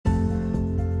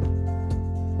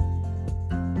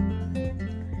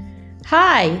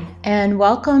Hi, and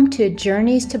welcome to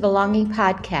Journeys to Belonging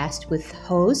podcast with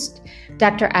host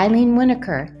Dr. Eileen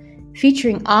Winokur,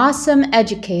 featuring awesome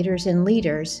educators and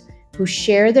leaders who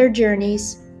share their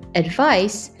journeys,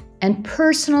 advice, and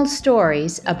personal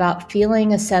stories about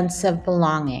feeling a sense of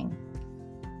belonging.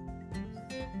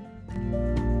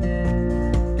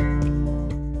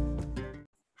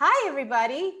 Hi,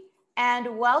 everybody,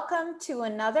 and welcome to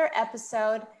another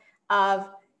episode of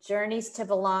Journeys to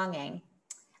Belonging.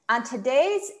 On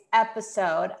today's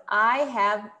episode, I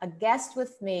have a guest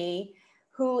with me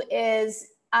who is,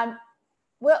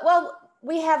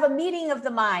 we have a meeting of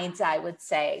the minds, I would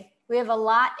say. We have a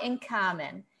lot in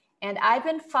common. And I've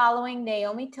been following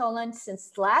Naomi Tolan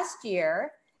since last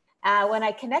year when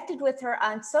I connected with her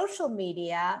on social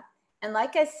media. And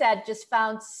like I said, just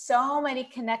found so many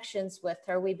connections with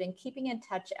her. We've been keeping in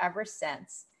touch ever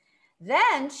since.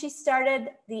 Then she started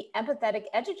the Empathetic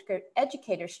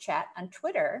Educators Chat on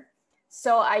Twitter.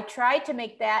 So I tried to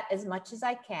make that as much as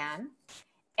I can.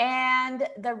 And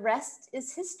the rest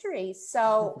is history.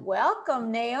 So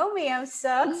welcome, Naomi. I'm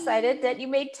so excited that you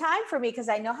made time for me because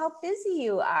I know how busy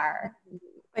you are.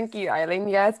 Thank you, Eileen.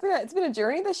 Yeah, it's been a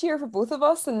journey this year for both of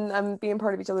us, and being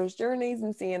part of each other's journeys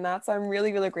and seeing that. So I'm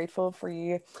really, really grateful for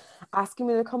you asking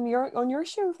me to come on your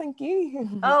show. Thank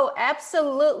you. Oh,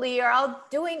 absolutely. You're all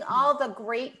doing all the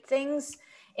great things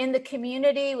in the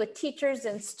community with teachers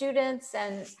and students,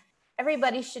 and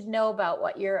everybody should know about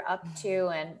what you're up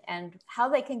to and how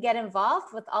they can get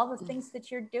involved with all the things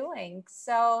that you're doing.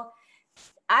 So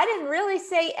I didn't really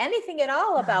say anything at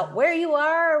all about where you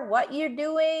are, what you're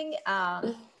doing,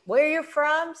 where you're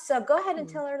from. So go ahead and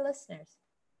tell our listeners.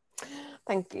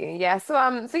 Thank you. Yeah. So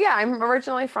yeah, I'm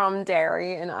originally from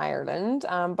Derry in Ireland,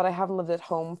 but I haven't lived at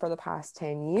home for the past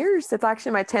 10 years. It's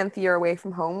actually my 10th year away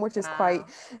from home, which is quite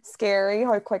scary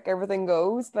how quick everything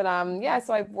goes. But yeah,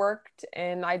 so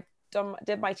I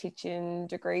did my teaching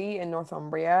degree in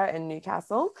Northumbria in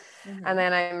Newcastle, and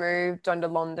then I moved down to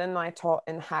London and I taught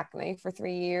in Hackney for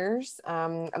 3 years.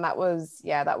 And that was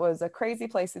a crazy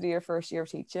place to do your first year of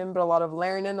teaching, but a lot of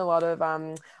learning, a lot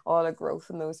of growth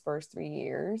in those first 3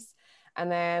 years. And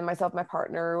then myself and my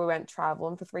partner, we went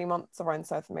traveling for 3 months around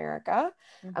South America.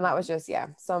 And that was just,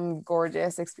 some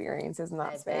gorgeous experiences in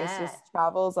that space. Just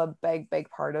travel's a big, big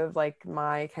part of like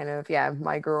my kind of,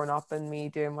 my growing up and me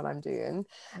doing what I'm doing.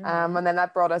 And then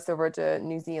that brought us over to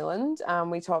New Zealand.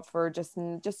 We taught for just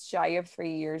shy of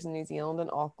 3 years in New Zealand and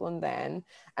Auckland then.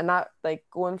 And that, like,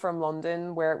 going from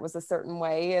London where it was a certain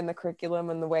way in the curriculum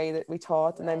and the way that we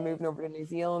taught, and then moving over to New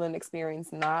Zealand and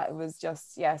experiencing that, it was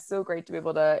just, so great to be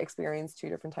able to experience two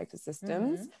different types of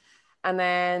systems. And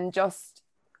then just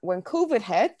when COVID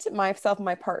hit, myself and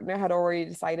my partner had already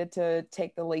decided to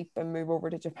take the leap and move over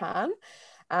to Japan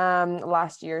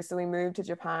last year. So we moved to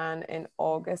Japan in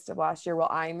August of last year. Well,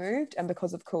 I moved, and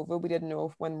because of COVID, we didn't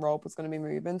know when Rob was going to be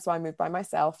moving. So I moved by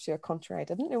myself to a country I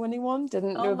didn't know anyone,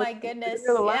 didn't know my goodness.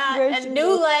 the language, a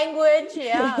new language,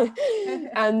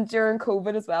 and during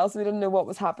COVID as well, so we didn't know what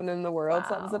was happening in the world.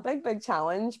 So that was a big, big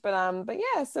challenge. But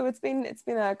yeah, so it's been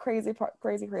a crazy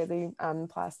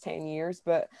past 10 years,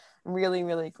 but really,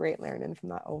 really great learning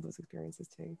from all those experiences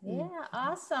too. Yeah,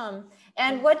 awesome.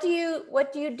 And what do you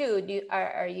do?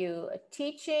 Are you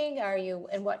teaching? Are you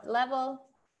in what level?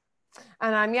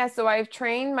 And so I've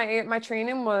trained, my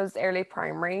training was early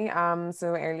primary, so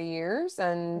early years,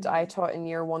 and I taught in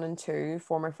year 1 and 2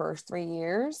 for my first 3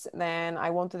 years. Then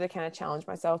I wanted to kind of challenge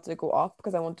myself to go up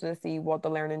because I wanted to see what the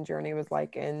learning journey was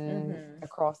like in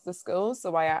across the schools.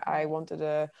 So I wanted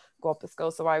to go up the school.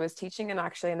 So I was teaching in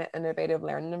actually an innovative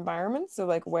learning environment. So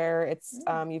like where it's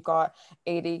you've got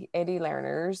 80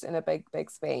 learners in a big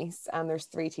space, and there's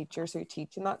 3 teachers who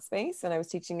teach in that space. And I was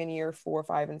teaching in year 4,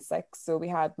 5, and 6. So we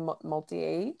had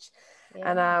multi-age.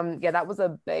 And that was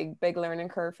a big learning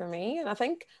curve for me. And I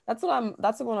think that's one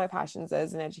of my passions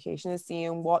is in education, is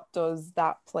seeing what does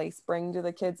that place bring to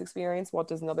the kids' experience, what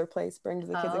does another place bring to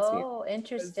the kids' experience. Oh,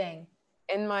 interesting.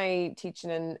 In my teaching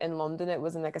in London, it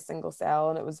was in like a single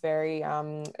cell, and it was very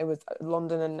it was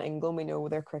London and England, we know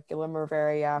their curriculum are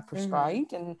very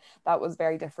prescribed, and that was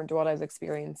very different to what I was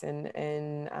experiencing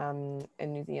in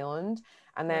New Zealand.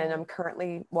 And then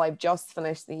I've just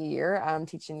finished the year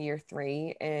teaching year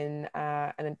 3 in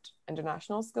an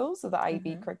international school, so the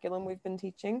IB curriculum we've been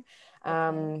teaching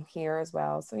here as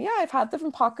well. So yeah, I've had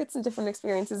different pockets and different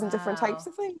experiences and different types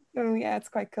of things. So yeah, it's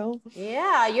quite cool.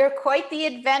 Yeah, you're quite the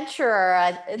adventurer.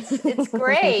 It's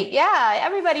great. Yeah,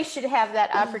 everybody should have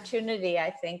that opportunity, I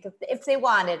think, if they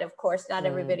want it. Of course, not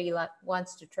everybody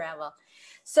wants to travel.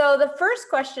 So the first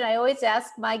question I always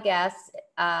ask my guests,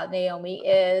 Naomi,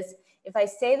 is if I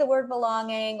say the word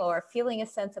belonging or feeling a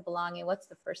sense of belonging, what's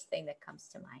the first thing that comes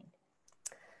to mind?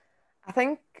 I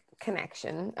think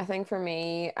connection. I think for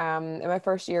me, in my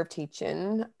first year of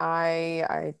teaching,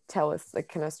 I tell this like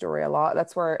kind of story a lot.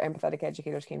 That's where empathetic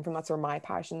educators came from. That's where my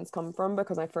passions come from,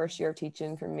 because my first year of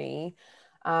teaching for me,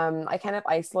 I kind of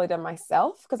isolated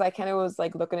myself because I kind of was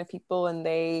like looking at people, and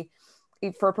they,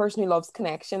 for a person who loves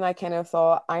connection, I kind of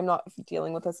thought, I'm not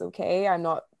dealing with this okay. I'm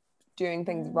not doing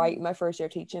things right in my first year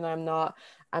of teaching. I'm not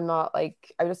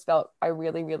like, I just felt I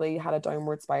really, really had a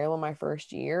downward spiral in my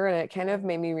first year. And it kind of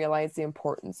made me realize the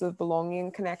importance of belonging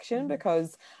and connection,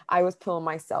 because I was pulling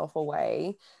myself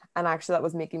away. And actually that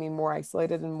was making me more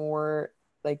isolated and more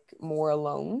like more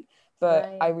alone.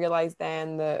 But I Right. realized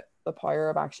then that the power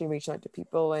of actually reaching out to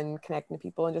people and connecting to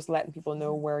people and just letting people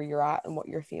know where you're at and what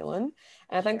you're feeling.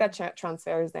 And I think that Sure.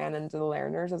 transfers then into the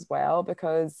learners as well,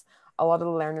 because a lot of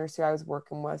the learners who I was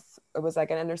working with, it was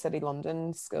like an inner city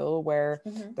London school where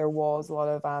Mm-hmm. there was a lot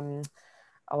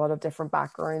of different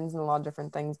backgrounds and a lot of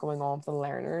different things going on for the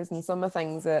learners, and some of the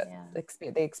things that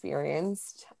Yeah. they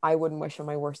experienced, I wouldn't wish on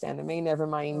my worst enemy, never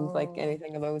mind like Oh.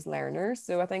 anything of those learners.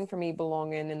 So I think for me,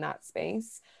 belonging in that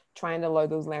space, trying to allow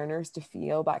those learners to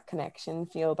feel that connection,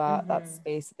 feel that Mm-hmm.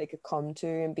 space that they could come to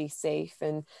and be safe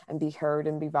and be heard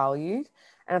and be valued.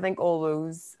 And I think all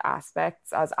those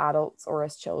aspects as adults or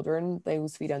as children,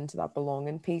 those feed into that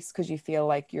belonging piece, because you feel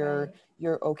like Right.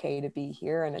 you're okay to be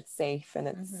here and it's safe and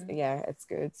it's, Mm-hmm. yeah, it's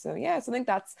good. So yeah, so I think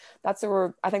that's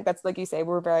where I think that's, like you say,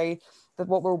 we're very, that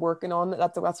what we're working on,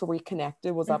 that's where we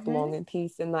connected, was that Mm-hmm. belonging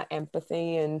piece and that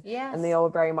empathy, and they Yes. all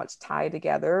very much tie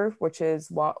together, which is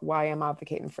why I'm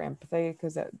advocating for empathy,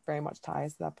 because it very much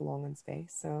ties to that belonging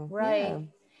space. So yeah. Right.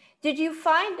 Did you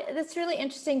find that's really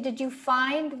interesting? Did you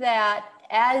find that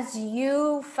as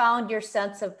you found your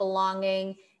sense of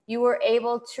belonging, you were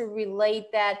able to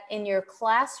relate that in your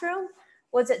classroom?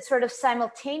 Was it sort of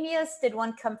simultaneous? Did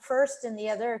one come first and the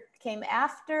other came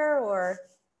after, or?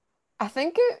 I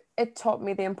think it taught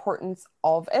me the importance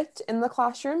of it in the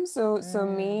classroom. So Mm,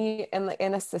 me in like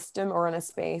in a system or in a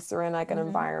space or in like an mm-hmm.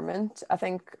 environment, I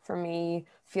think for me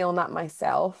feeling that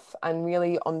myself and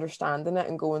really understanding it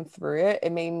and going through it,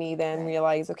 it made me then Right,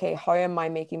 realize, okay, how am I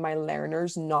making my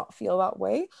learners not feel that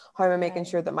way? How am I making right.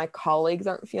 sure that my colleagues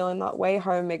aren't feeling that way?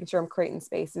 How am I making sure I'm creating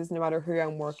spaces, no matter who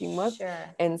I'm working with,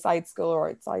 Sure. inside school or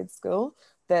outside school,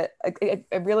 that it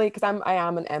really, because I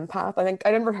am an empath. I think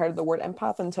I never heard of the word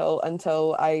empath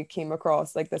until I came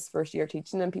across like this first year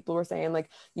teaching, and people were saying like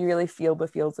you really feel the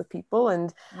feels of people.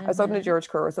 And I was talking to Mm-hmm. George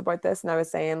Couros about this, and I was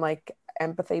saying like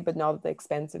empathy, but not at the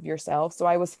expense of yourself. So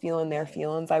I was feeling their Right.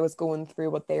 feelings. I was going through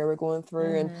what they were going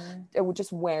through, and Mm-hmm. it was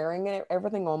just wearing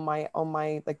everything on my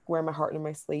like wearing my heart on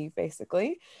my sleeve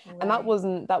basically. And Right. that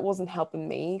wasn't helping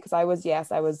me, because I was, yes,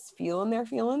 I was feeling their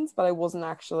feelings, but I wasn't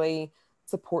actually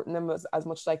supporting them as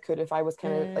much as I could if I was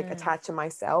kind of like Mm, attached to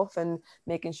myself and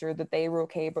making sure that they were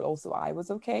okay, but also I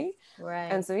was okay.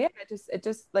 And right. so yeah, it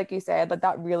just like you said, like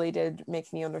that really did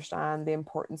make me understand the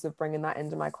importance of bringing that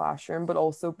into my classroom, but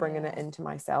also bringing it Yeah. into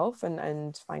myself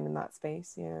and finding that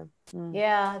space. Yeah. Mm.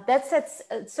 Yeah, that's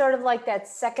sort of like that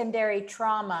secondary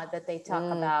trauma that they talk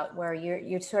Mm. about, where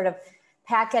you sort of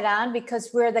pack it on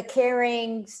because we're the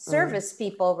caring Mm. service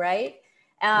people, right?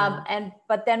 Yeah. And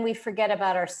but then we forget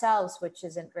about ourselves, which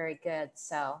isn't very good.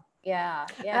 So yeah,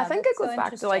 And I yeah, think it that's so goes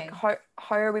back to like interesting.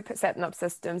 how are we setting up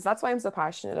systems? That's why I'm so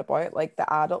passionate about like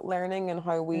the adult learning and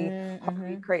how we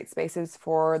Mm-hmm. create spaces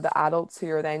for the adults who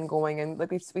are then going, and like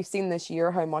we've seen this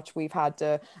year how much we've had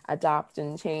to adapt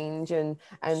and change, and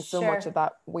so much Sure. of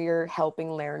that we're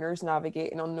helping learners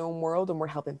navigate an unknown world, and we're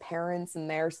helping parents, and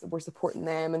we're supporting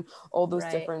them and all those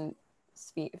Right. different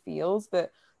fields,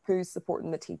 but who's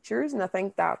supporting the teachers? And I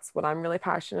think that's what I'm really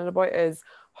passionate about, is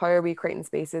how are we creating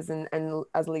spaces and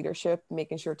as leadership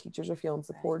making sure teachers are feeling Right.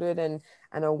 supported and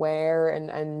aware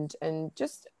and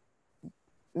just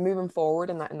moving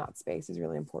forward in that space is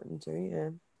really important too. Yeah.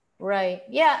 Right.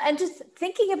 Yeah, and just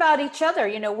thinking about each other,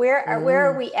 where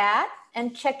are Mm, we at,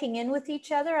 and checking in with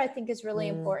each other, I think is really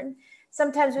mm, important.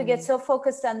 Sometimes we get mm, so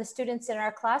focused on the students in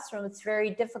our classroom, it's very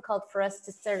difficult for us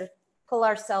to sort of pull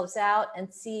ourselves out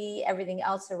and see everything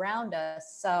else around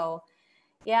us. So,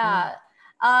 mm, yeah.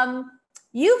 Um,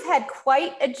 you've had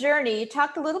quite a journey. You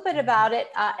talked a little bit mm, about it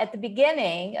at the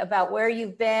beginning, about where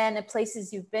you've been and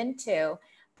places you've been to.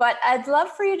 But I'd love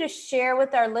for you to share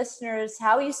with our listeners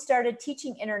how you started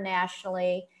teaching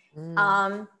internationally, mm,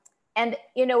 um, and,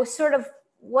 sort of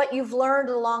what you've learned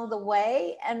along the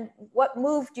way and what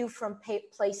moved you from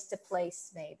place to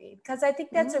place, maybe, because I think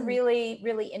that's a mm. really,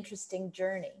 really interesting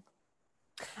journey.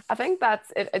 I think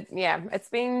that's it. Yeah, it's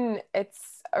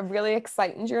a really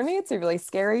exciting journey. It's a really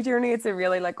scary journey. It's a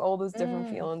really like all those different Mm,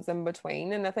 feelings in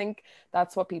between. And I think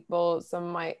that's what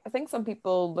I think some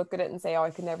people look at it and say, "Oh,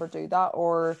 I could never do that,"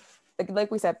 or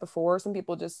like we said before, some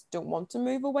people just don't want to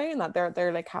move away, and that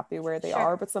they're like happy where they Sure.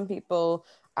 are, but some people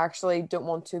actually don't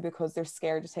want to because they're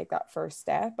scared to take that first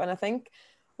step. And I think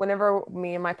whenever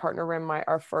me and my partner were in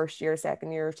our first year,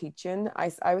 second year of teaching,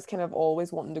 I was kind of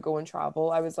always wanting to go and travel.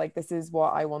 I was like, this is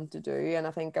what I want to do, and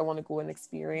I think I want to go and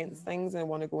experience things, and I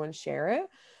want to go and share it.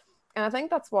 And I think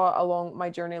that's what along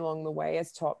my journey along the way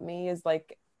has taught me, is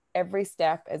like every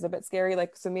step is a bit scary.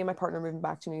 Like, so me and my partner moving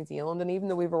back to New Zealand, and even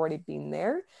though we've already been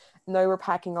there, now we're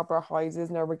packing up our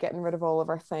houses, now we're getting rid of all of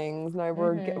our things, now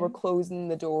we're closing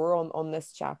the door on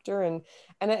this chapter. And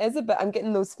it is a bit, I'm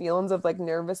getting those feelings of like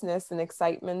nervousness and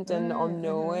excitement and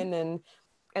unknown,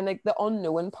 and like the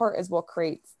unknown part is what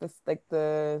creates this like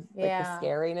the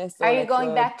scariness. Are Or you like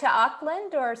going back to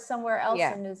Auckland or somewhere else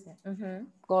in New Zealand?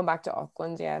 Going back to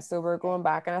Auckland, yeah. So we're going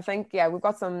back, and I think we've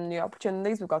got some new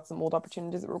opportunities. We've got some old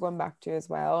opportunities that we're going back to as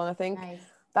well. And I think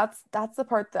that's the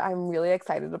part that I'm really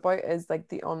excited about, is like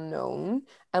the unknown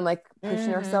and like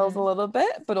pushing ourselves a little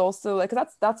bit, but also like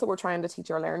that's what we're trying to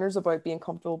teach our learners about, being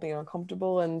comfortable, being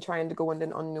uncomfortable, and trying to go into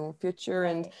an unknown future.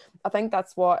 And I think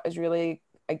that's what is really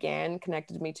again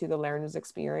connected me to the learner's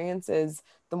experience, is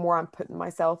the more I'm putting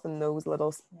myself in those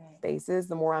little spaces,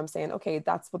 the more I'm saying, okay,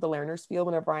 that's what the learners feel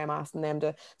whenever I'm asking them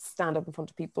to stand up in front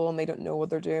of people and they don't know what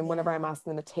they're doing. Whenever I'm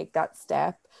asking them to take that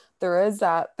step, there is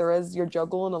you're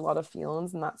juggling a lot of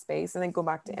feelings in that space. And then go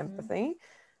back to empathy,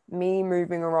 me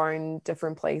moving around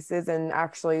different places and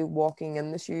actually walking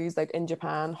in the shoes, like in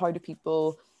Japan, how do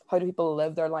people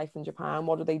live their life in Japan?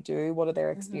 What do they do? What are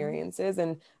their experiences?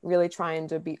 And really trying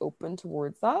to be open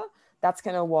towards that. That's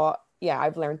kind of what,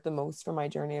 I've learned the most from my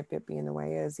journey of being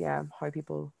away, is, how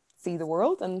people see the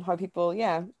world and how people,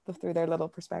 through their little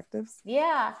perspectives.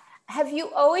 Yeah. Have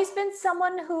you always been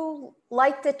someone who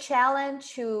liked the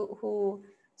challenge, who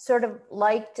sort of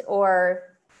liked or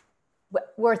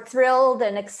were thrilled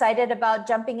and excited about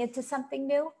jumping into something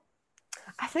new?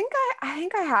 I think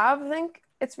I have. I think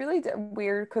it's really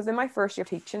weird because in my first year of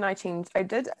teaching, I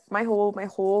did my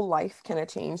whole life kind of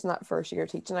changed in that first year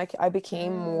of teaching. I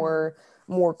became more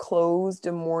closed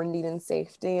and more needing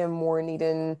safety and more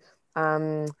needing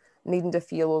needing to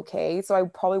feel okay. So I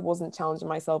probably wasn't challenging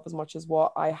myself as much as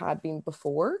what I had been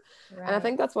before. And I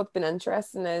think that's what's been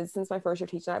interesting, is since my first year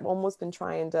of teaching, I've almost been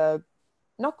trying to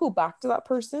not go back to that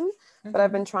person, but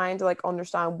I've been trying to like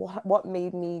understand what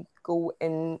made me go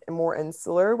in more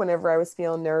insular whenever I was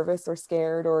feeling nervous or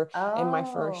scared or in my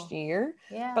first year.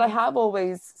 But I have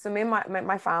always, so me and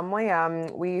my family,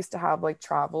 we used to have like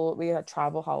we had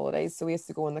travel holidays. So we used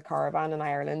to go in the caravan in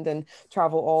Ireland and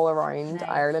travel all around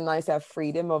Ireland. I used to have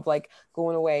freedom of like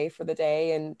going away for the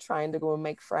day and trying to go and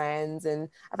make friends. And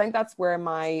I think that's where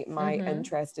my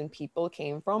interest in people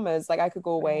came from, is like I could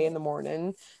go away in the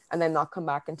morning and then not come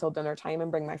back until dinner time and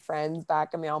bring my friends back,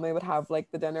 and my mom would have like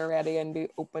the dinner ready and be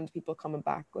open to people coming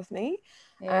back with me.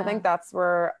 And I think that's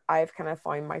where I've kind of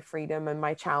found my freedom and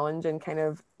my challenge and kind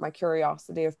of my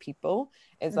curiosity of people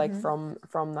is like from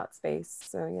that space.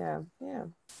 So yeah.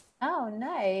 Oh,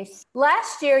 nice.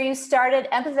 Last year you started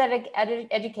Empathetic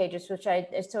Educators, which I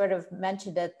sort of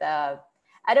mentioned at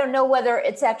I don't know whether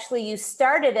it's actually you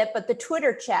started it, but the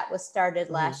Twitter chat was started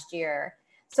last year.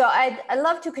 So I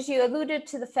love to, because you alluded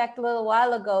to the fact a little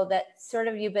while ago that sort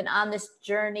of you've been on this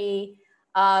journey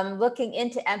looking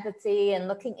into empathy and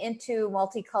looking into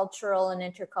multicultural and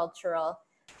intercultural.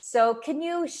 So can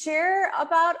you share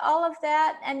about all of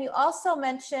that? And you also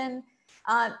mentioned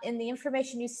in the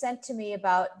information you sent to me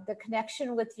about the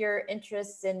connection with your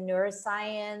interests in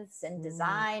neuroscience and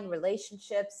design,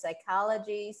 relationships,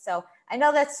 psychology. So I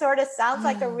know that sort of sounds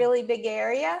like a really big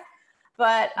area,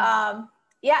 but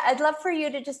I'd love for you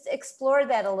to just explore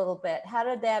that a little bit. How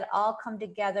did that all come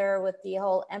together with the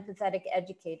whole empathetic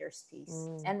educators piece?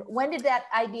 And when did that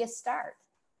idea start?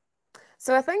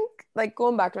 So I think like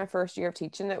going back to my first year of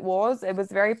teaching, it was a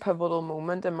very pivotal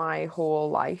moment in my whole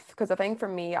life. Because I think for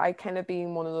me, I kind of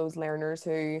being one of those learners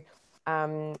who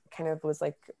kind of was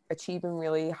like achieving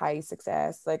really high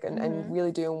success, like and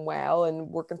really doing well and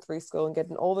working through school and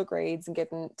getting all the grades and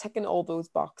ticking all those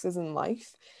boxes in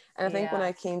life. And I think when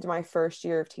I came to my first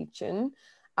year of teaching,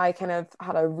 I kind of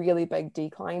had a really big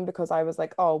decline, because I was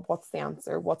like, oh, what's the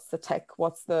answer? What's the tick?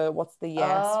 What's the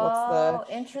yes? Oh,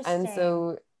 interesting. And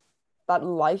so that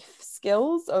life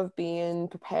skills of being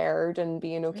prepared and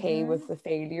being okay with the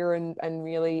failure and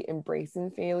really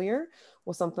embracing failure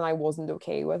was something I wasn't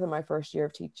okay with in my first year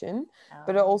of teaching.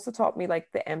 But it also taught me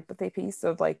like the empathy piece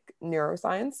of like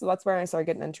neuroscience. So that's where I started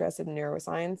getting interested in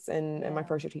neuroscience in my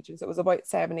first year of teaching. So it was about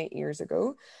 7-8 years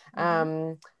ago.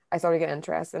 I started getting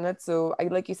interested in it. So I,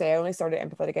 like you say, I only started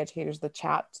Empathetic Educators, the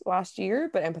chat, last year,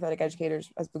 but Empathetic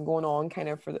Educators has been going on kind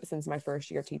of since my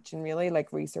first year teaching, really,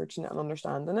 like researching it and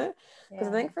understanding it. Because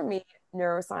I think for me,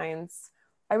 neuroscience,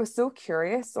 I was so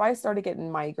curious. So I started getting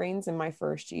migraines in my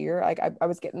first year. Like I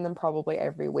was getting them probably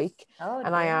every week. Oh,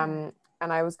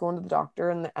 and I was going to the doctor,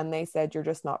 and they said, you're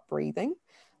just not breathing.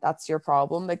 That's your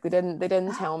problem. Like they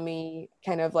didn't tell me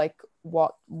kind of like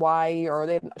why, or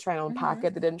they didn't try and unpack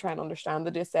it. They didn't try and understand.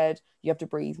 They just said you have to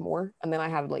breathe more, and then I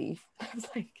had to leave. I was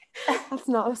like, that's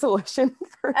not a solution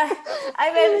for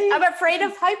I'm afraid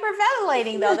of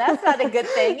hyperventilating though. That's not a good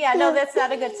thing. Yeah, no, that's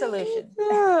not a good solution.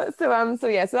 So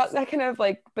that kind of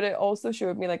like, but it also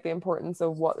showed me like the importance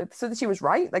of so that she was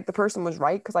right, like the person was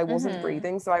right, because I wasn't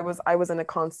breathing. So I was in a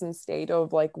constant state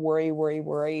of like worry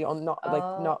on not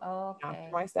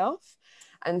after myself.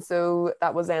 And so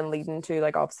that was then leading to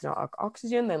like obviously not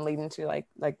oxygen, then leading to like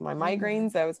my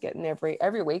migraines. I was getting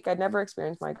every week. I'd never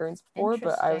experienced migraines before,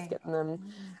 but I was getting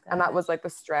them. And that was like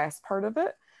the stress part of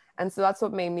it. And so that's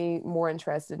what made me more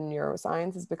interested in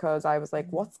neuroscience, is because I was like,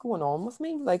 what's going on with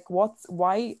me? Like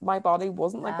why my body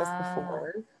wasn't like this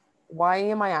before? Why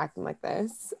am I acting like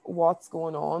this? What's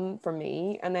going on for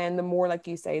me? And then the more, like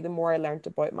you say, the more I learned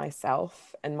about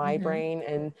myself and my brain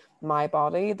and my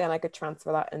body, then I could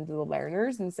transfer that into the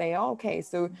learners and say, oh, okay,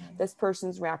 so this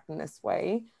person's reacting this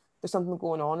way. There's something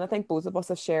going on. I think both of us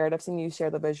have shared, I've seen you share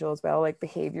the visual as well, like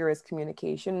behavior is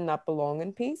communication, and that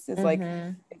belonging piece is like,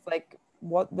 it's like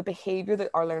what the behavior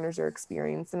that our learners are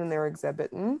experiencing and they're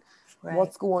exhibiting,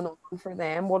 what's going on for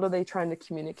them, what are they trying to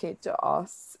communicate to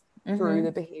us through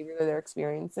the behavior that they're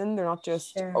experiencing. They're not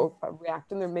just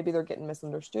reacting. Maybe they're getting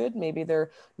misunderstood. Maybe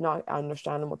they're not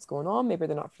understanding what's going on. Maybe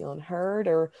they're not feeling heard,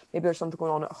 or maybe there's something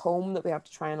going on at home that we have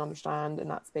to try and understand in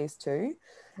that space too.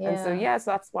 And so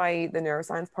so that's why the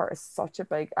neuroscience part is such a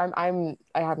big. I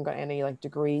haven't got any like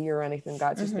degree or anything.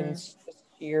 That's just been just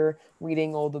sheer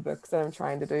reading all the books that I'm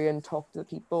trying to do and talk to the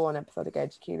people and empathetic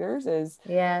educators is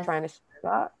trying to share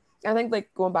that. I think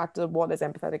like going back to what is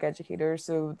empathetic educators,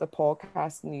 so the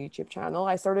podcast and the YouTube channel,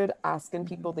 I started asking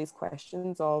people these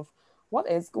questions of what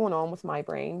is going on with my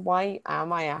brain? Why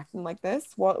am I acting like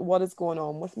this? What is going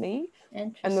on with me?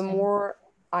 And the more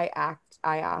I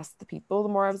asked the people, the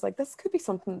more I was like, this could be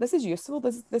something, this is useful.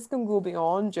 This can go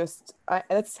beyond just,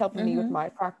 it's helping me with my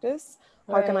practice.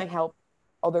 How can I help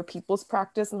other people's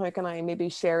practice, and how can I maybe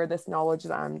share this knowledge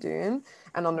that I'm doing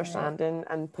and understanding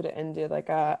and put it into like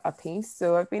a piece.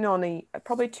 So I've been on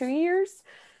probably 2 years.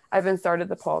 I've been started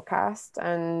the podcast,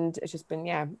 and it's just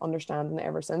been understanding it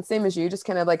ever since. Same as you, just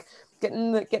kind of like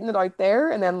getting it out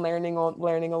there, and then learning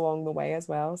along the way as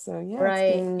well. So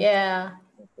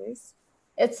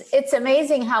it's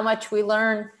amazing how much we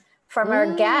learn from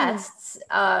our guests.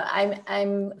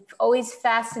 I'm always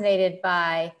fascinated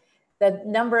by the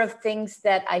number of things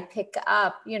that I pick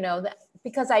up,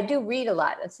 because I do read a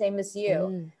lot, the same as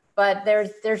you, but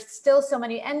there's still so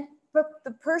many, and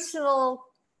the personal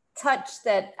touch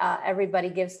that everybody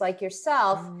gives, like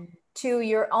yourself, to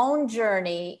your own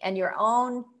journey and your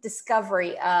own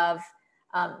discovery of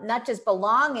not just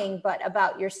belonging, but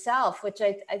about yourself, which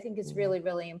I think is really,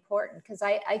 really important, because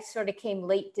I sort of came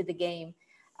late to the game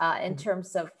in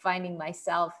terms of finding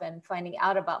myself and finding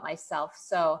out about myself.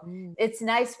 So it's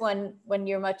nice when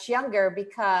you're much younger,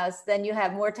 because then you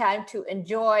have more time to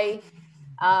enjoy,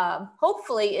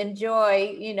 hopefully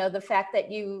enjoy, the fact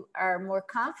that you are more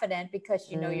confident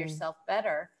because you know yourself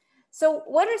better. So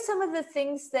what are some of the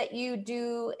things that you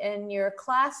do in your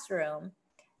classroom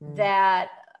that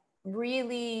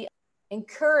really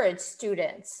encourage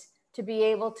students to be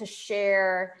able to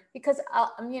share? Because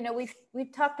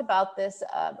we've talked about this.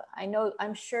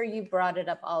 I'm sure you brought it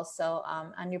up also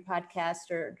on your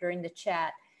podcast or during the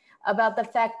chat, about the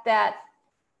fact that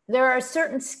there are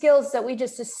certain skills that we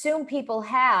just assume people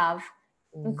have,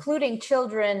 including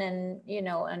children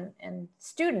and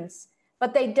students,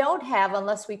 but they don't have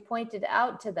unless we point it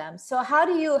out to them. So how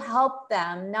do you help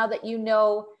them now that you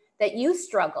know that you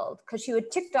struggled? Because you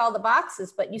had ticked all the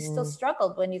boxes, but you still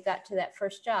struggled when you got to that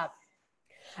first job.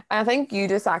 I think you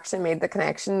just actually made the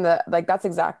connection that like that's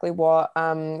exactly what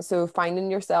so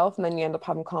finding yourself, and then you end up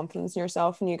having confidence in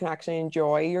yourself, and you can actually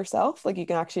enjoy yourself, like you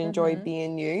can actually enjoy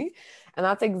being you. And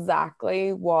that's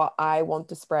exactly what I want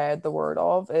to spread the word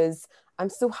of, is I'm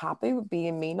so happy with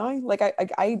being me now. Like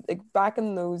I like back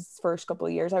in those first couple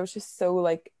of years, I was just so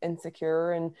like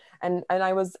insecure, and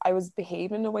I was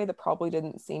behaving in a way that probably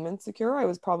didn't seem insecure. I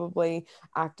was probably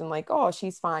acting like, oh,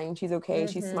 she's fine, she's okay,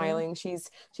 she's smiling, she's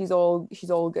all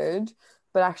good.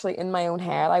 but actually in my own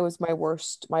head, I was my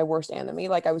worst enemy.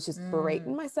 Like I was just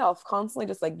berating Mm, myself constantly,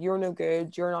 just like, you're no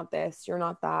good, you're not this, you're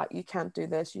not that, you can't do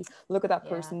this, you look at that yeah.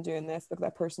 person doing this, look at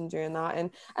that person doing that.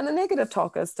 And the negative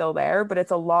talk is still there, but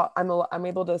it's a lot, I'm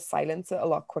able to silence it a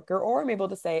lot quicker, or I'm able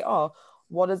to say, oh,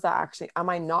 what is that actually? Am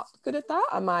I not good at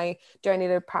that? Do I need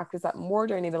to practice that more?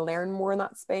 Do I need to learn more in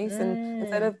that space? And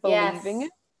instead Mm, of believing yes.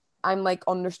 it, I'm like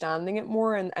understanding it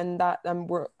more, and that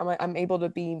I'm able to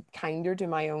be kinder to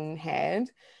my own head,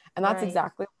 and that's Right.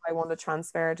 exactly what I want to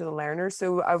transfer to the learners.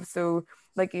 So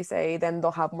like you say, then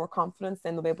they'll have more confidence,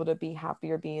 then they'll be able to be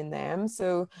happier being them.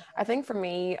 So I think for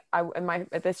me, I in my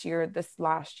this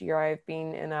last year, I've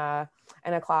been in a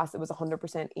class that was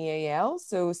 100% EAL.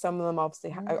 So some of them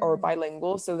obviously or Mm,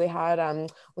 bilingual. So they had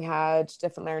we had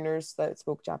different learners that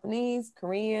spoke Japanese,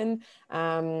 Korean,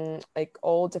 like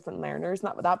all different learners.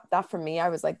 And that for me, I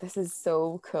was like, this is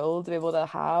so cool to be able to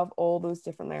have all those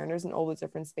different learners in all those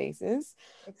different spaces.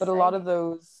 But a lot of exciting.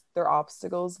 those, their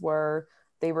obstacles were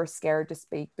they were scared to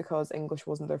speak because English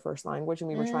wasn't their first language, and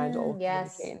we were trying to all Mm,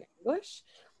 yes. communicate in English.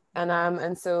 Yeah.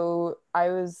 And so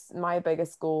my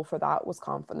biggest goal for that was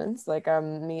confidence. Like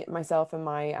me, myself, and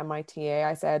my TA,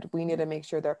 I said we need to make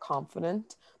sure they're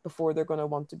confident before they're going to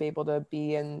want to be able to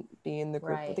be in the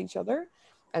group with Right. each other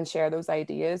and share those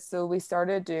ideas. So we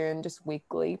started doing just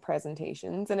weekly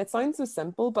presentations, and it sounds so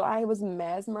simple, but I was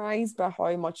mesmerized by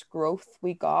how much growth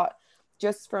we got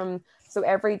just from, so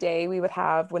every day we would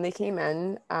have, when they came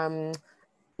in,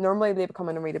 normally they'd come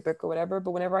in and read a book or whatever, but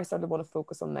whenever I started want to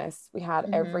focus on this, we had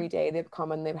every Mm-hmm. day they'd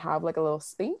come and they'd have like a little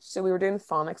speech. So we were doing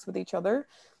phonics with each other.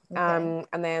 Okay.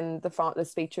 And then the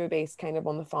speech were based kind of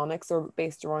on the phonics, or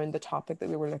based around the topic that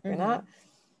we were looking Mm-hmm. at.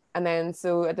 And then,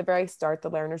 so at the very start, the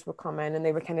learners would come in and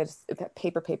they would kind of just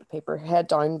paper, head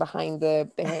down behind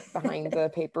the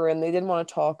paper, and they didn't want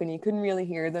to talk, and you couldn't really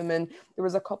hear them. And there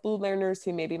was a couple of learners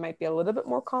who maybe might be a little bit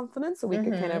more confident, so we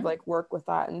could kind of Mm-hmm. like work with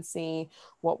that and see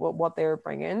what they were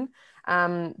bringing.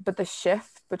 But the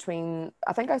shift between,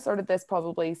 I think I started this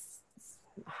probably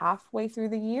halfway through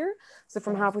the year. So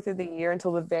from Okay. halfway through the year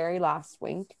until the very last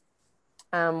week,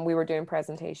 we were doing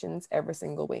presentations every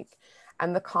single week,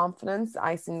 and the confidence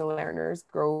I seen the learners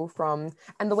grow from,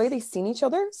 and the way they seen each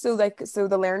other. So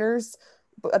the learners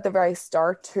at the very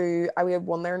start, who we had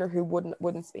one learner who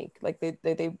wouldn't speak. Like they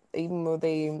even though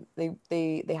they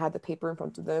had the paper in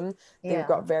front of them, they Yeah.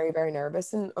 got very, very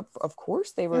nervous, and of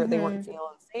course they weren't Mm-hmm.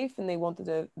 feeling safe, and they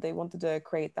wanted to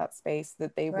create that space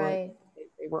that Right.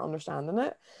 they were understanding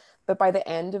it. But by the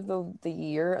end of the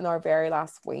year, in our very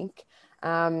last week,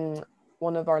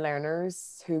 one of our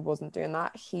learners who wasn't doing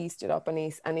that, he stood up and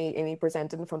he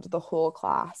presented in front of the whole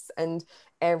class, and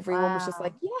everyone was just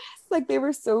like, Wow. yes, like they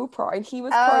were so proud. He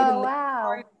was proud Oh, and they were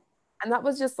proud. wow. And that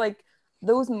was just like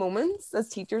those moments as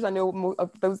teachers. I know of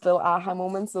those little aha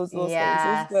moments, those little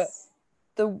spaces, but Yes.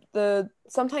 the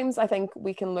sometimes I think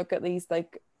we can look at these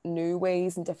like new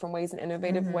ways and different ways and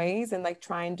innovative Mm-hmm. ways, and like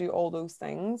try and do all those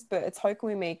things, but it's how can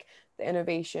we make the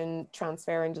innovation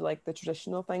transfer into like the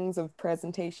traditional things of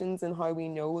presentations, and how we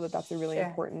know that that's a really Sure.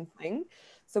 important thing.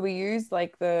 So we use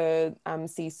like the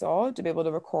seesaw to be able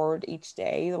to record each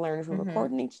day. The learners were Mm-hmm.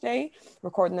 recording each day,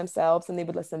 recording themselves, and they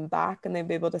would listen back, and they'd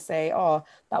be able to say, oh,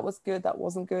 that was good, that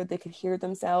wasn't good. They could hear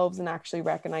themselves and actually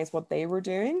recognize what they were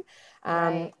doing.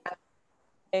 Right.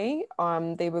 Day,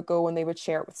 they would go and they would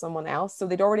share it with someone else. So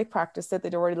they'd already practiced it,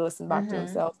 they'd already listened back to Mm-hmm.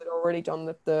 themselves, they'd already done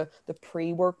the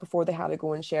pre-work before they had to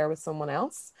go and share with someone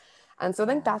else. And so I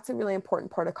think Yeah. that's a really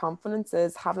important part of confidence,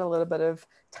 is having a little bit of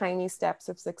tiny steps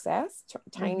of success,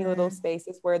 tiny little Mm-hmm.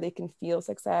 spaces where they can feel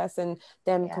success and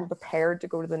then come Yes. prepared to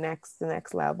go to the next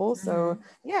level. Mm-hmm. So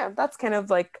yeah, that's kind of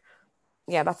like,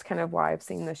 yeah, that's kind of why I've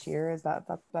seen this year, is that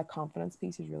confidence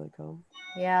piece is really cool.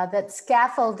 Yeah, that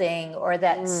scaffolding, or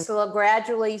that Mm, slow,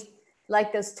 gradually,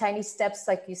 like those tiny steps,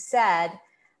 like you said,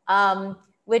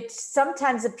 which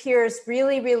sometimes appears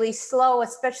really, really slow,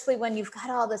 especially when you've got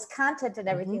all this content and mm-hmm,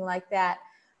 everything like that.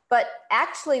 But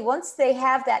actually, once they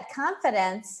have that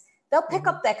confidence, they'll pick mm-hmm,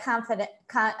 up that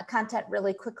content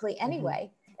really quickly mm-hmm,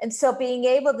 anyway. And so being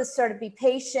able to sort of be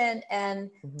patient and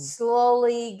mm-hmm.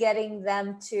 slowly getting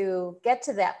them to get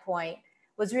to that point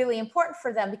was really important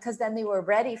for them, because then they were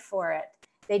ready for it.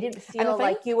 They didn't And I feel think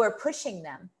like you were pushing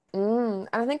them. And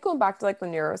I think going back to like the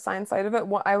neuroscience side of it,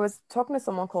 what I was talking to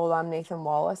someone called Nathan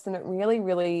Wallace, and it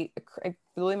really it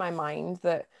blew my mind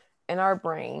that in our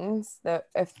brains, that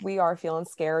if we are feeling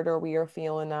scared, or we are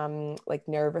feeling like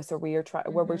nervous, or we are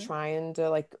where we're Mm-hmm. trying to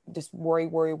like just worry,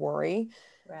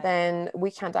 then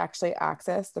we can't actually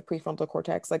access the prefrontal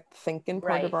cortex, like the thinking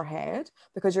part of our head,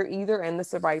 because you're either in the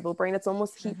survival brain. It's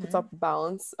almost he puts up a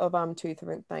balance of two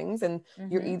different things, and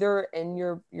you're either in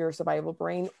your survival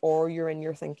brain or you're in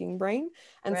your thinking brain.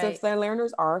 And so if the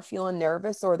learners are feeling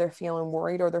nervous, or they're feeling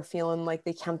worried, or they're feeling like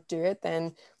they can't do it,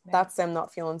 then that's them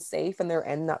not feeling safe, and they're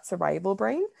in that survival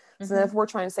brain. So if we're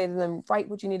trying to say to them, write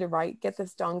what you need to write, get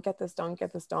this done, get this done,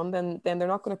 get this done, then they're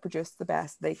not going to produce the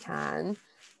best they can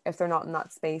if they're not in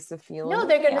that space of feeling. No,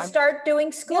 they're going to start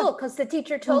doing school because the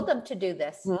teacher told them to do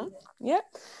this. Yeah.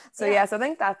 So yes, I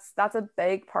think that's a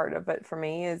big part of it for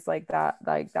me, is like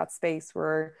that space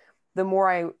where the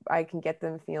more I can get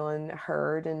them feeling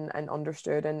heard and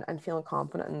understood and feeling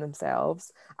confident in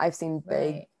themselves, I've seen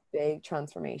big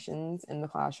transformations in the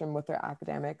classroom with their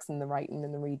academics and the writing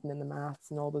and the reading and the maths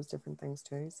and all those different things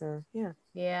too. So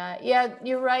yeah,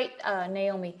 you're right,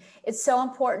 Naomi. It's so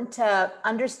important to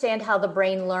understand how the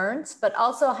brain learns, but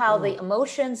also how the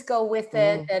emotions go with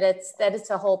it, that it's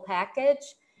a whole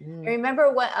package. I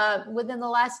remember within the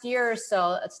last year or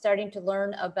so, starting to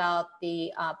learn about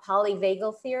the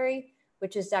polyvagal theory,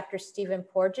 which is Dr. Stephen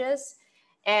Porges.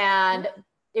 And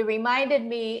it reminded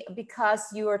me, because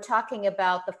you were talking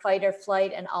about the fight or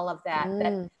flight and all of that,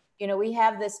 that, we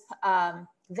have this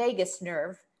vagus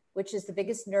nerve, which is the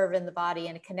biggest nerve in the body,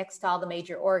 and it connects to all the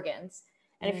major organs.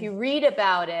 And if you read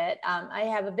about it, I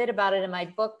have a bit about it in my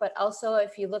book, but also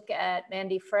if you look at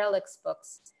Mandy Freilich's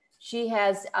books, she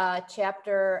has a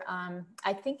chapter,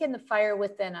 I think in The Fire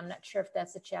Within, I'm not sure if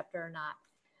that's a chapter or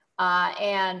not.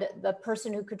 And the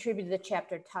person who contributed the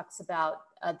chapter talks about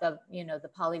the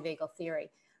polyvagal theory.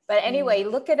 But anyway,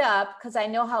 look it up, because I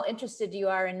know how interested you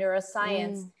are in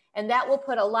neuroscience, and that will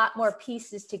put a lot more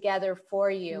pieces together for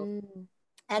you.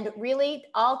 And really,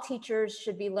 all teachers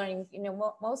should be learning,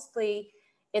 mostly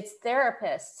it's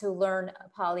therapists who learn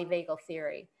polyvagal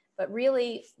theory, but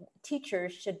really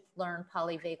teachers should learn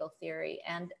polyvagal theory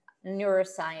and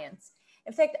neuroscience.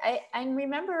 In fact, I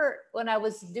remember when I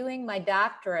was doing my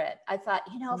doctorate, I thought,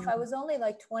 if I was only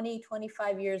like 20,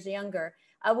 25 years younger,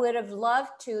 I would have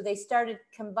loved to. They started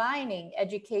combining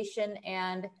education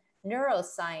and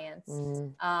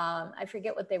neuroscience. I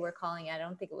forget what they were calling it. I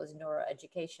don't think it was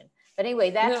neuroeducation. But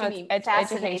anyway, that to me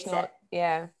fascinates it.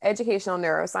 Yeah, educational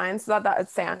neuroscience.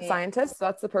 That's scientists. So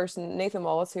that's the person, Nathan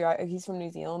Wallace, he's from New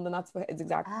Zealand, and that's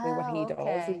exactly what he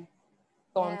does. He's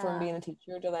gone from being a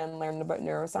teacher to then learning about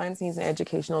neuroscience. He's an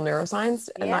educational neuroscience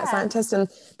and that scientist, and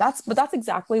that's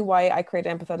exactly why I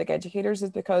created Empathetic Educators,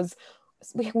 is because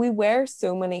we wear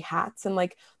so many hats, and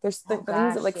like there's things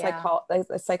that like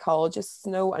psychologists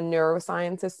know, and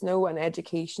neuroscientists know, and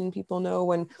education people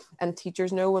know, and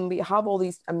teachers know, and we have all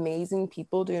these amazing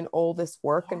people doing all this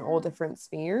work in all different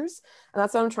spheres. And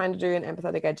that's what I'm trying to do in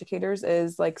Empathetic Educators,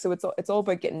 is like, so it's all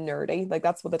about getting nerdy. Like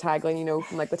that's what the tagline,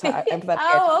 from like the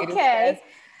Empathetic Educators says,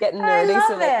 getting nerdy. I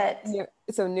love it.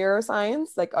 So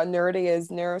neuroscience, like nerdy is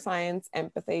neuroscience,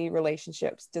 empathy,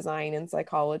 relationships, design, and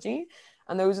psychology.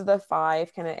 And those are the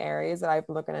 5 kind of areas that I've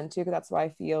been looking into, because that's why I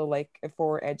feel like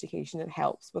for education, it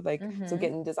helps with like, so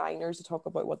getting designers to talk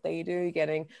about what they do,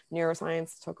 getting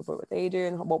neuroscience to talk about what they do,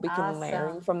 and what we can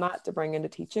learn from that to bring into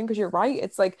teaching. Because you're right,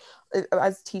 it's like,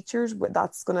 as teachers,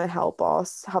 that's going to help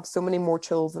us have so many more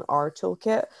tools in our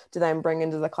toolkit to then bring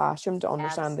into the classroom to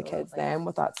understand the kids then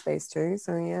with that space too.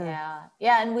 So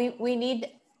and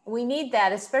we need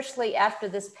that, especially after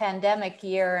this pandemic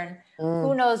year, and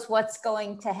who knows what's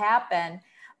going to happen.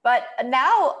 But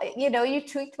now, you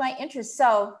tweaked my interest.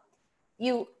 So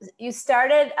you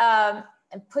started and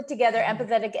put together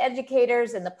Empathetic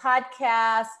Educators, and the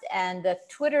podcast and the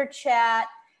Twitter chat,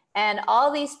 and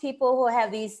all these people who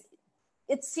have these,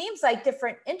 it seems like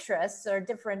different interests or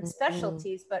different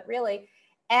specialties, but really.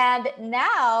 And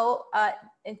now,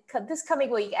 this coming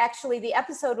week, actually, the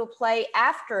episode will play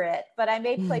after it, but I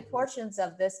may play portions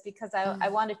of this because I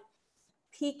want to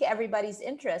pique everybody's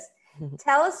interest.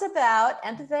 Tell us about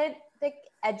Empathetic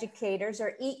Educators,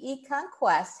 or EE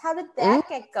Conquest. How did that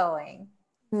get going?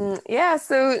 Yeah,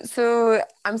 so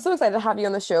I'm so excited to have you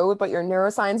on the show about your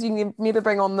neuroscience. You can maybe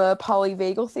bring on the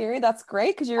polyvagal theory. That's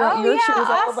great, because your show is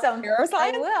all about neuroscience.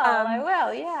 I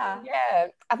will, yeah. Yeah,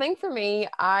 I think for me,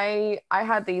 I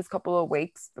had these couple of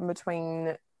weeks in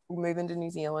between moving to New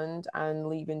Zealand and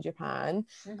leaving Japan,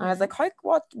 and I was like,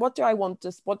 what do I want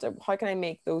to, how can I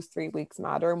make those 3 weeks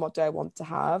matter, and what do I want to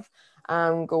have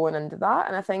going into that?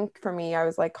 And I think for me, I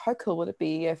was like, how cool would it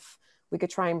be if we could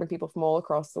try and bring people from all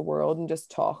across the world and just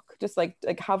talk, just like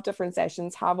have different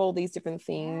sessions, have all these different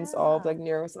themes of like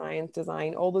neuroscience,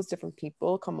 design, all those different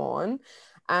people come on.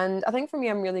 And I think for me,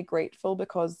 I'm really grateful,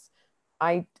 because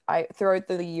I throughout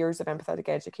the years of empathetic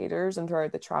educators and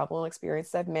throughout the travel and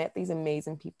experience, I've met these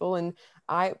amazing people, and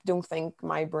I don't think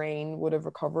my brain would have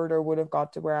recovered or would have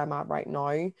got to where I'm at right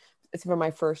now. It's from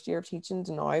my first year of teaching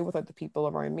to now without the people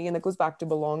around me. And it goes back to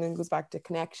belonging, goes back to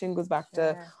connection, goes back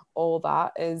to all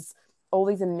that, is all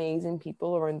these amazing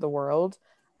people around the world.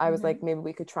 I was like, maybe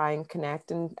we could try and connect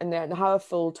and then have a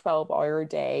full 12-hour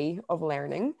day of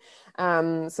learning.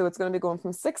 So it's going to be going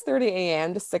from 6:30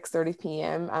 a.m. to 6:30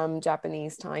 p.m.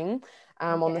 Japanese time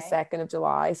on the 2nd of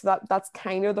July. So that's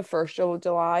kind of the 1st of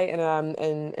July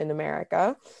in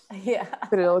America. Yeah.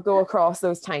 But it'll go across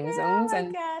those time zones. Oh my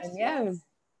and, gosh, and yeah. yes.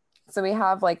 So we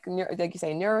have like you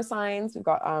say, neuroscience. We've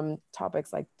got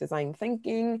topics like design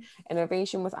thinking,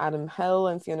 innovation with Adam Hill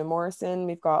and Fiona Morrison.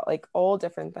 We've got like all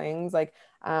different things like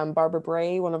Barbara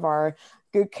Bray, one of our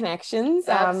good connections,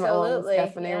 along with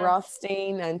Stephanie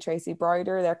Rothstein and Tracy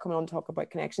Browder. They're coming on to talk about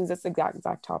connections. It's the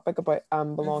exact topic about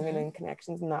belonging and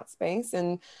connections in that space.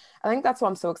 And I think that's what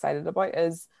I'm so excited about,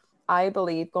 is I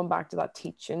believe, going back to that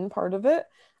teaching part of it,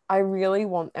 I really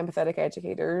want empathetic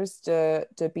educators to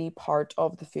be part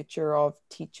of the future of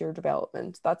teacher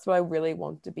development. That's what I really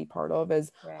want to be part of,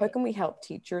 is how can we help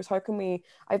teachers? How can we,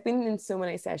 I've been in so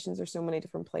many sessions or so many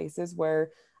different places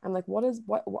where I'm like,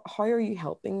 how are you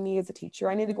helping me as a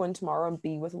teacher? I need to go in tomorrow and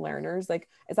be with learners. Like,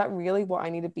 is that really what I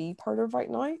need to be part of right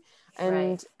now?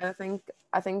 And I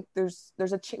think there's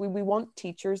we want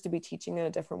teachers to be teaching in a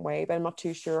different way, but I'm not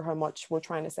too sure how much we're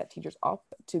trying to set teachers up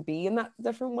to be in that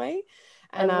different way.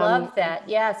 And I love that.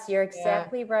 Yes, you're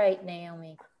exactly right,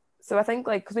 Naomi. So I think,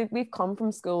 like, because we've come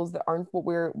from schools that aren't what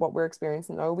we're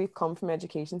experiencing now. We've come from an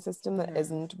education system that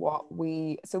isn't what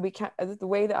we can't. The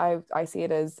way that I see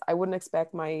it is, I wouldn't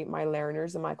expect my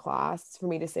learners in my class for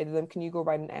me to say to them, can you go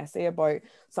write an essay about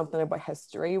something about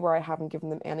history, where I haven't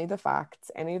given them any of the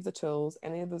facts, any of the tools,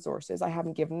 any of the resources. I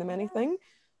haven't given them anything.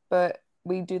 But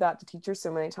we do that to teachers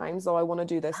so many times. Oh, I want to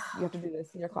do this. You have to do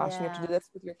this in your classroom. You have to do this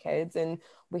with your kids. And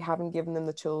we haven't given them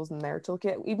the tools in their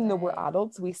toolkit. Even though we're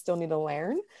adults, we still need to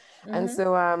learn. And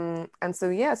so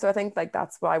I think, like,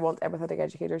 that's what I want empathetic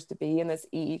educators to be, and this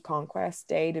EE Conquest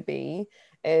Day to be,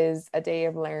 is a day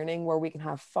of learning where we can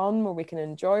have fun, where we can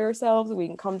enjoy ourselves, we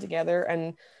can come together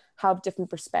and have different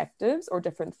perspectives or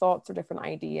different thoughts or different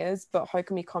ideas, but how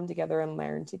can we come together and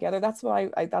learn together? That's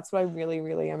what I really,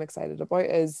 really am excited about.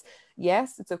 Is,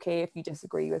 yes, it's okay if you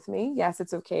disagree with me. Yes,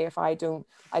 it's okay if I don't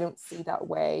see that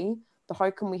way. But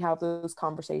how can we have those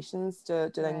conversations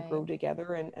to then grow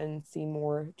together and see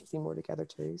more together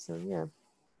too? So yeah.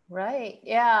 Right.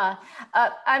 Yeah.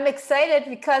 I'm excited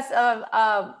because of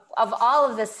all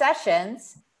of the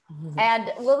sessions.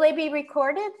 And will they be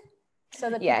recorded so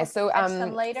that people can catch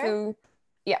them later?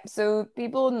 So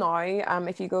people now,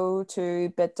 if you go to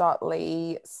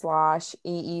bit.ly/EE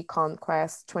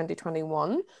Conquest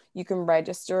 2021, you can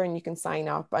register and you can sign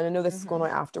up. And I know this is going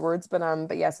out afterwards, but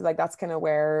yeah, so like that's kind of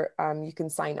where you can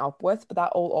sign up with. But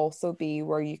that will also be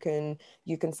where you can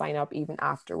sign up even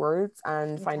afterwards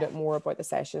and find out more about the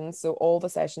sessions. So all the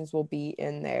sessions will be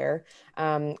in there,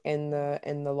 in the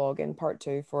login part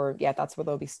too. That's where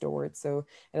they'll be stored. So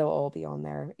it'll all be on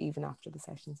there even after the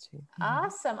sessions too.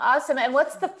 Awesome. And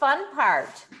what's the fun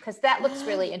part? Because that looks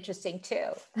really interesting too.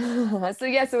 So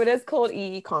it is called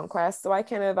EE Conquest. So I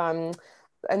kind of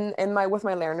with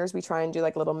my learners, we try and do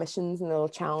like little missions and little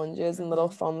challenges and little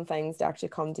fun things to actually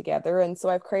come together. And so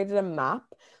I've created a map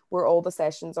where all the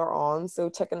sessions are on, so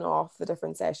ticking off the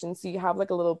different sessions. So you have like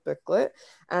a little booklet,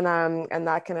 and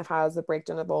that kind of has a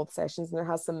breakdown of all the sessions, and there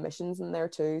has some missions in there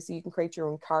too, so you can create your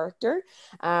own character,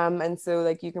 and so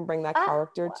like you can bring that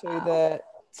character to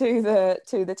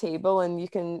the table, and you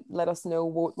can let us know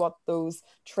what those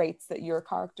traits that your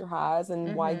character has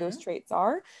and why those traits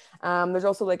are. There's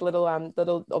also like little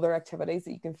other activities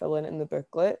that you can fill in the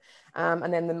booklet,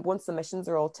 and then once the missions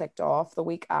are all ticked off, the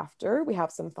week after we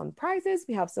have some fun prizes,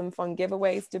 we have some fun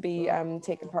giveaways to be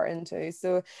taken part into.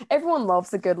 So everyone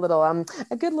loves a good little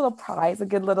prize, a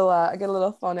good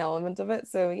little fun element of it.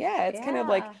 So yeah, it's kind of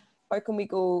like, how can we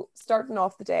go starting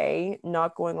off the day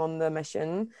not going on the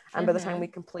mission, and by the time we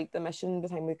complete the mission, by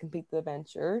the time we complete the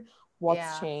adventure,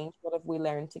 what's changed, what have we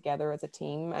learned together as a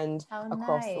team and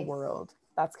across the world?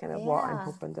 That's kind of what I'm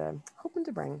hoping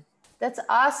to bring. That's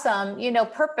awesome.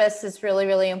 Purpose is really,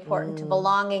 really important to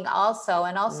belonging also,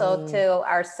 and also to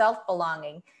our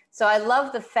self-belonging. So I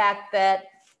love the fact that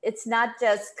it's not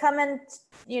just come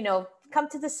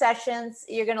to the sessions,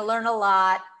 you're going to learn a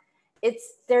lot.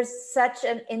 There's such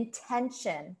an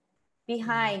intention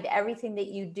behind everything that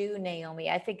you do, Naomi.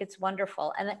 I think it's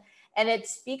wonderful. And it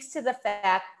speaks to the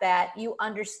fact that you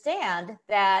understand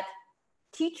that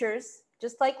teachers,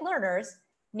 just like learners,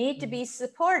 need to be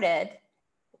supported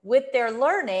with their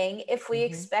learning if we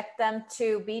expect them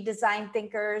to be design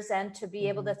thinkers and to be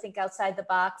able to think outside the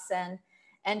box and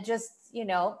just, you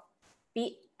know,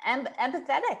 be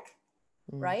empathetic,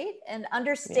 right? And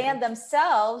understand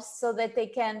themselves so that they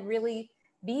can really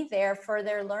be there for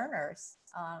their learners.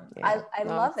 I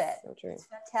love it. So true. It's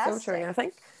fantastic. So true.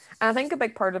 And I think a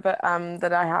big part of it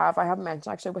that I haven't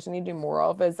mentioned actually, which I need to do more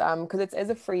of, is because it is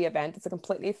a free event. It's a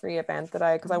completely free event that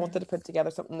I wanted to put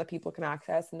together something that people can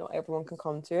access and not everyone can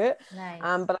come to it.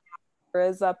 Nice. But there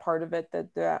is a part of it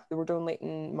that we're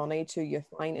donating money to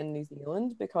Youthline in New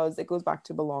Zealand, because it goes back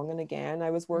to belonging again.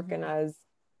 I was working as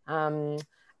volunteering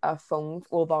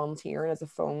as a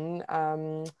phone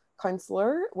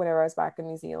counselor whenever I was back in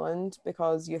New Zealand,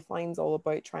 because Youthline's all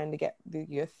about trying to get the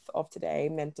youth of today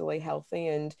mentally healthy.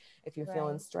 And if you're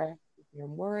feeling stressed, if you're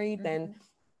worried, then,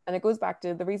 and it goes back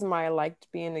to the reason why I liked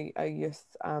being a youth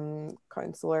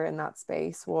counselor in that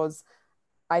space was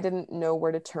I didn't know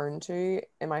where to turn to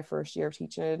in my first year of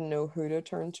teaching. I didn't know who to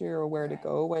turn to or where to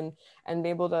go, and be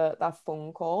able to, that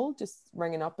phone call, just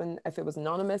ringing up, and if it was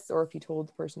anonymous or if you told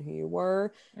the person who you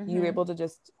were, you were able to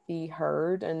just be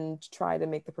heard and try to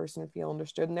make the person feel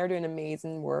understood. And they're doing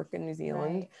amazing work in New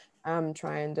Zealand,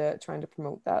 trying to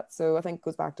promote that. So I think it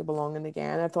goes back to belonging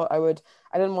again. I thought I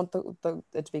didn't want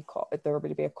it to be there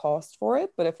would be a cost for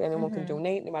it, but if anyone can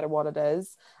donate, no matter what it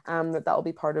is, that'll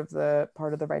be part of the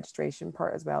registration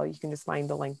part as well. You can just find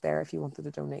the link there if you wanted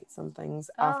to donate some things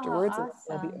afterwards. Awesome.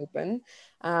 It'll be open,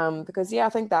 because I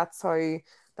think that's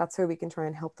how we can try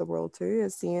and help the world too,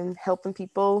 is helping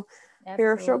people who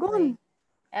are struggling.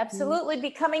 Absolutely,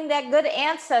 becoming that good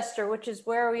ancestor, which is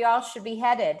where we all should be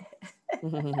headed.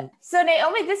 So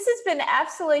Naomi, this has been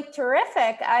absolutely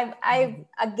terrific. I've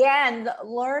again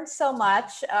learned so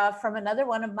much from another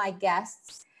one of my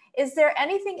guests. Is there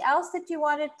anything else that you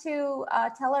wanted to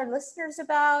tell our listeners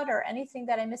about, or anything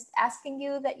that I missed asking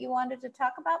you that you wanted to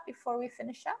talk about before we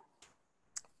finish up?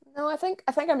 No, I think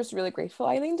I'm just really grateful,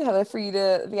 Eileen, for you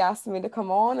to be asking me to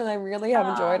come on, and I really have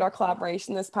enjoyed our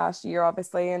collaboration this past year,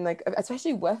 obviously, and like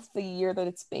especially with the year that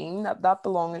it's been, that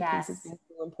belonging piece has been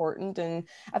so important. And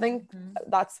I think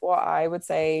that's what I would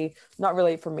say, not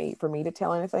really for me to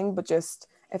tell anything, but just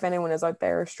if anyone is out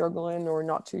there struggling or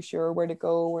not too sure where to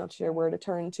go, or not sure where to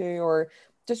turn to, or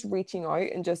just reaching out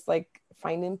and just like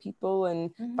finding people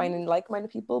and finding like-minded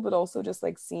people, but also just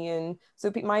like seeing.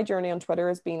 So my journey on Twitter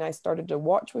has been, I started to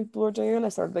watch what people are doing. I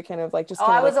started to kind of like just.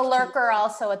 I was a lurker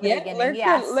also at the beginning.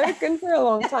 Lurking for a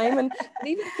long time, and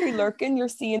even through lurking, you're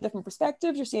seeing different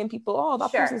perspectives. You're seeing people.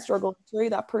 That person's struggling through.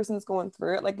 That person's going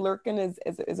through it. Like lurking is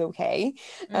okay,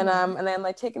 and then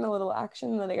like taking a little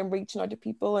action, and like I'm reaching out to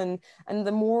people, and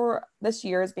the more this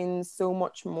year has been so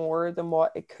much more than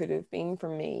what it could have been for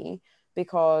me,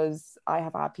 because I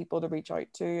have had people to reach out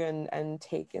to and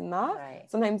taken that.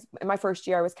 Sometimes in my first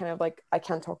year, I was kind of like, I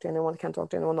can't talk to anyone, not going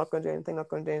to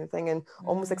do anything, and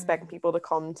almost expecting people to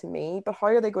come to me. But how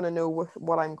are they going to know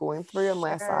what I'm going through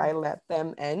unless I let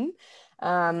them in?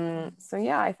 So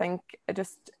yeah, I think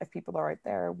if people are out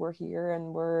there, we're here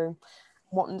and we're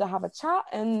wanting to have a chat,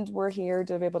 and we're here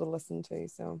to be able to listen to.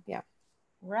 So yeah.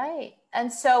 Right.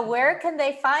 And so where can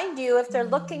they find you if they're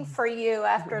looking for you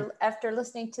after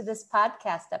listening to this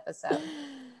podcast episode?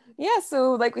 Yeah,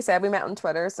 so like we said, we met on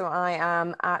Twitter. So I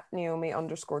am at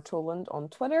Naomi_Toland on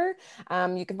Twitter.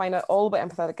 You can find out all about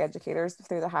Empathetic Educators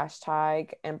through the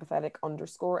hashtag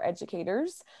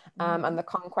empathetic_educators. And the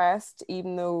conquest,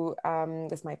 even though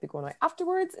this might be going out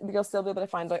afterwards, you'll still be able to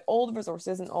find out all the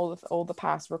resources and all the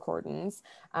past recordings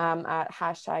at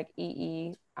hashtag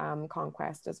EE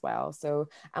conquest as well. So,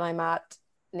 and I'm at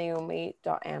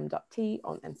Naomi.m.t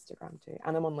on Instagram too,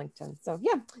 and I'm on LinkedIn. So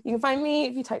yeah, you can find me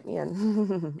if you type me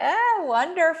in.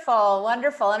 Wonderful.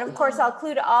 And of course, I'll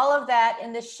include all of that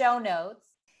in the show notes.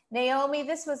 Naomi,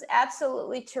 this was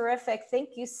absolutely terrific.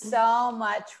 Thank you so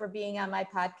much for being on my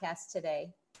podcast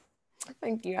today.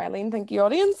 Thank you, Eileen. Thank you,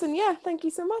 audience. And yeah, thank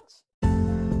you so much.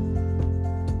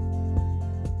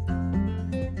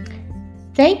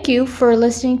 Thank you for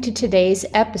listening to today's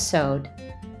episode.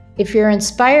 If you're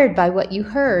inspired by what you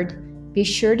heard, be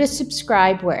sure to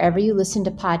subscribe wherever you listen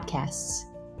to podcasts.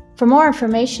 For more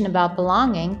information about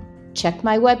belonging, check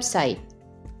my website,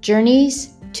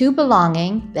 Journeys to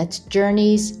Belonging, that's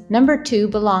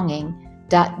Journeys2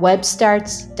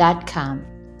 Belonging.webstarts.com.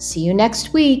 See you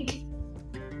next week.